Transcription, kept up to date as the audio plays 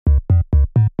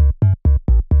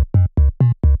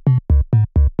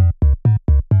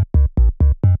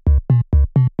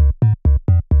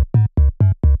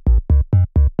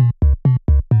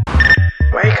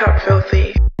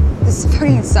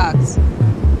sucks.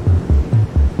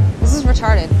 This is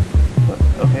retarded.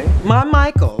 Okay. My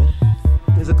Michael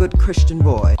is a good Christian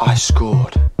boy. I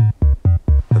scored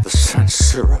at the San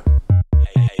Siro.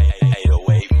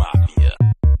 808 Mafia.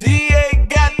 DA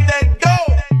got that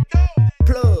dough.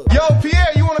 Plug. Yo, Pierre,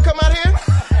 you wanna come out here?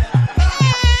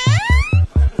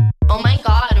 Oh my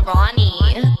God,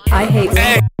 Ronnie. I hate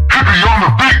Hey.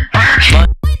 Karma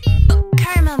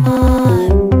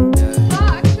Mom.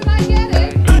 Fuck, should I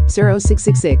get it?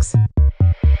 0666.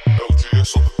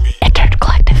 LGS on the beat. Entered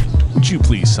Collective. Would you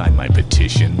please sign my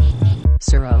petition?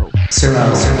 Siro.